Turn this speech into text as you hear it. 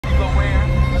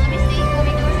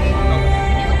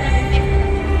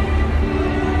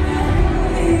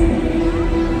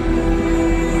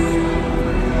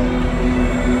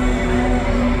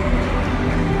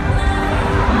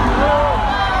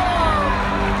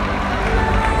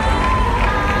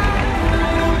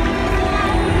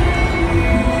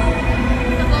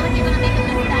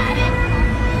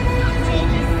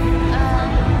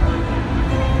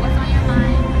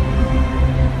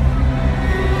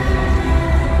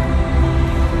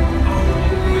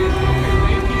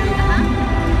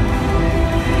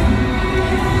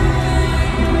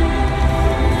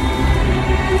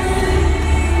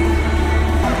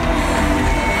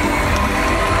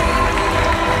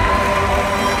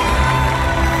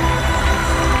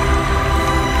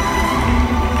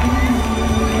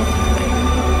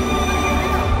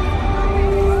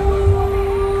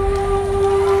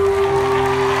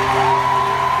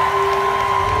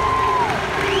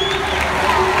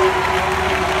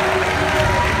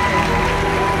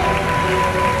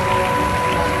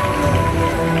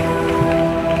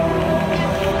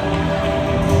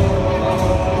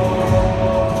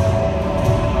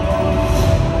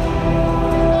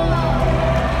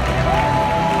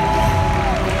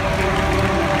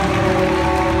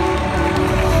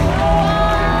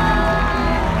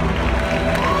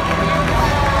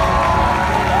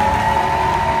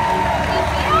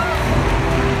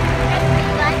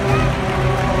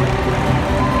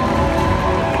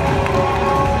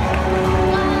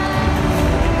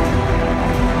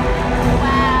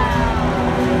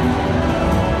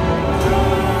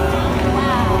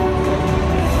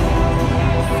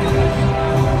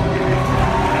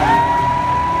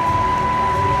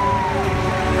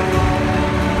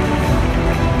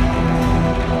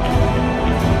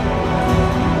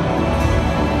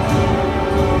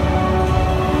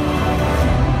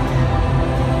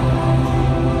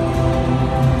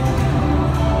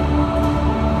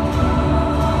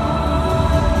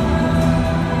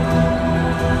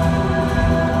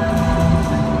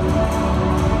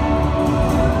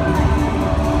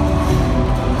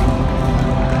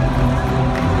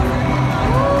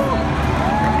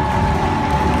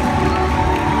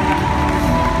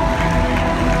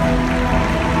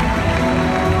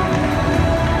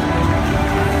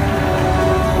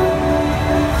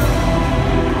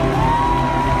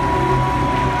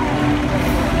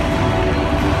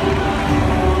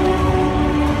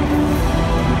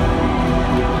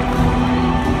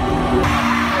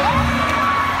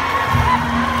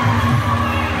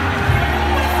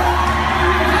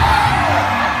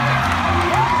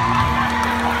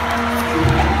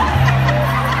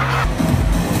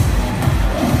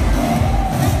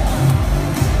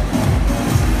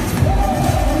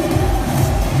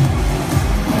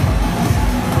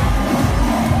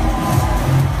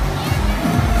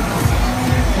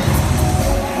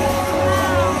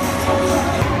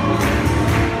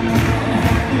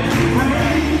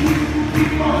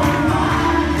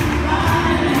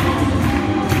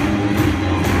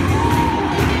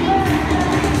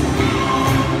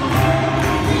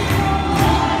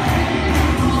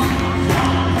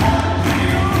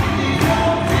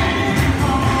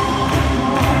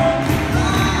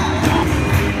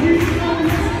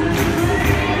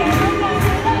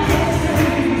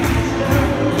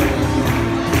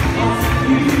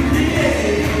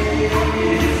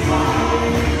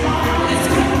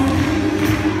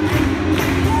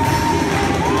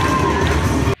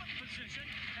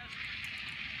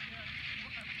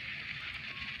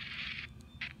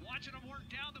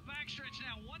down the backstretch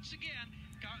now. Once again,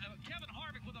 Kevin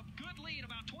Harvick with a good lead,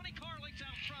 about 20 car lengths out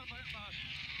in front of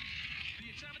the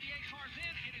 78 car.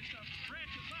 Then it is Brad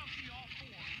Keselowski all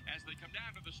four. As they come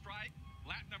down to the stripe,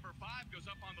 lap number 5 goes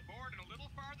up on the board, and a little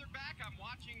farther back, I'm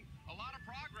watching a lot of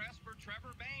progress for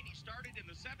Trevor Bayne. He started in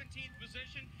the 17th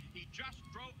position. He just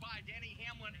drove by Denny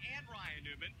Hamlin and Ryan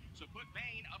Newman, so put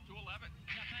Bayne up to 11.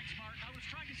 Yeah, thanks, Mark. I was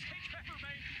trying to say Trevor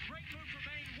Bayne. Great move for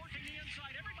Bayne, working the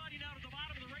inside. Everybody now to the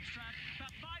bottom of the racetrack.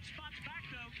 About 5 spots back,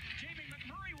 though. Jamie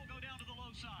McMurray will go down to the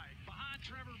low side. Behind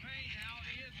Trevor Bayne now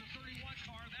is the 31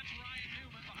 car. That's Ryan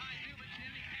Newman. Behind Newman,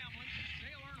 Denny Hamlin.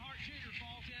 Dale Earnhardt Jr.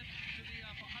 falls in to the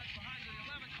behind the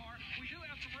 11 car. We do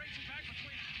have some racing back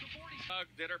between the 40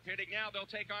 that are pitting now. They'll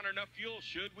take on enough fuel.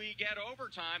 Should we get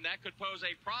overtime, that could pose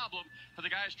a problem for the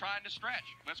guys trying to stretch.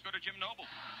 Let's go to Jim Noble.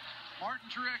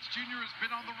 Martin Truex Jr. has been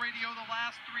on the radio the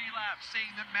last 3 laps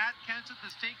saying that Matt Kenseth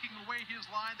is taking away his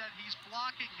line, that he's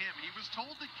blocking him. He was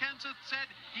told that Kenseth said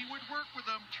he would work with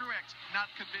him. Truex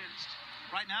not convinced.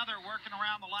 Right now they're working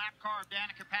around the lap car of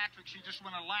Danica Patrick. She just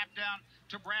went a lap down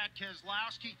to Brad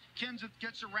Keselowski. Kenseth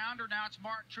gets around her. Now it's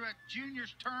Martin Truex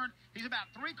Jr.'s turn. He's about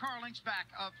 3 car lengths back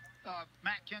of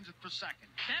Matt Kenseth for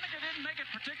second. Danica didn't make it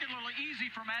particularly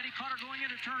easy for Matt. He caught her going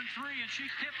into turn 3, and she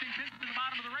tipped him to the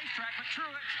bottom of the racetrack, but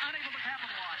Truex unable to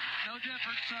capitalize. No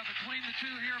difference between the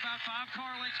two here, about 5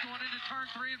 car lengths going into turn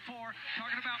 3 and 4.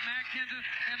 Talking about Matt Kenseth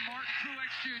and Martin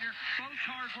Truex Jr. Both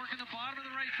cars working the bottom of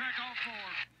the racetrack, all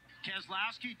 4.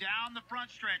 Keselowski down the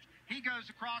front stretch. He goes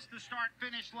across the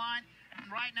start-finish line. And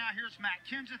right now, here's Matt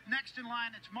Kenseth. Next in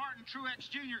line, it's Martin Truex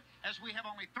Jr. as we have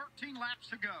only 13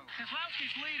 laps to go.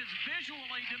 Keselowski's lead is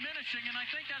visually diminishing, and I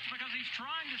think that's because he's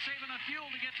trying to save enough fuel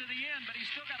to get to the end, but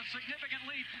he's still got a significant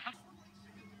lead.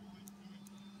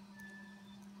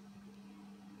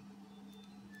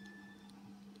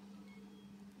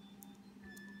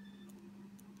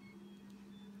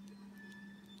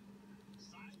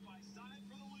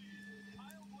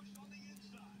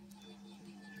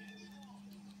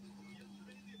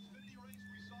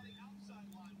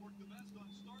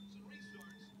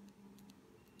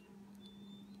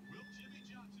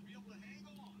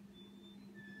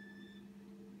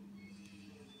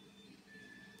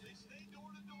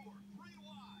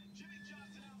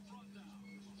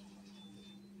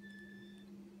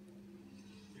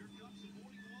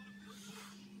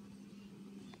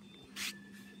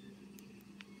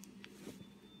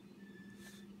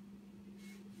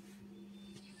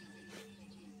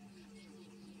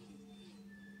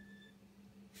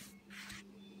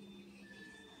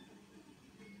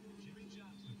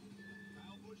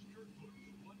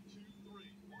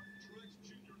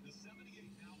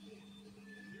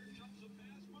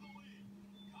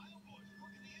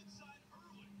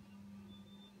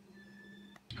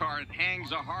 Car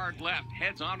hangs a hard left,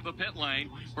 heads onto the pit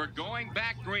lane. We're going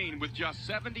back green with just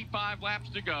 75 laps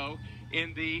to go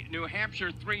in the New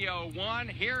Hampshire 301.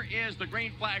 Here is the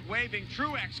green flag waving.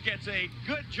 Truex gets a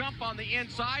good jump on the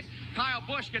inside. Kyle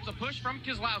Busch gets a push from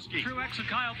Keselowski. Truex and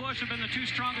Kyle Busch have been the 2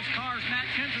 strongest cars. Matt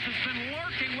Kenseth has been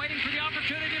lurking, waiting for the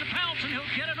opportunity to pounce, and he'll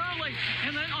get it early.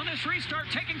 And then on this restart,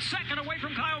 taking second away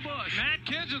from Kyle Busch. Matt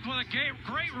Kenseth with a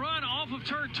great run off of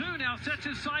turn 2 now sets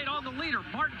his sight on the leader,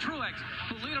 Martin Truex,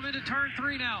 will lead him into turn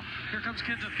 3 now. Here comes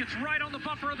Kenseth, gets right on the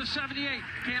bumper of the 78.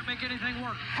 Can't make anything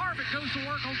work. Harvick goes to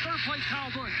work on 3rd place,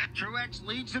 Kyle Busch. Truex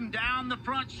leads him down the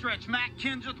front stretch. Matt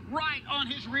Kenseth right on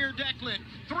his rear deck lid.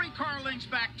 3 car lengths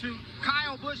back to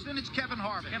Kyle Busch, then it's Kevin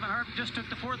Harvick. Kevin Harvick just took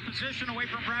the 4th position away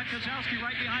from Brad Keselowski.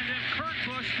 Right behind him, Kurt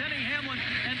Busch, Denny Hamlin,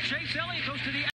 and Chase Elliott goes to the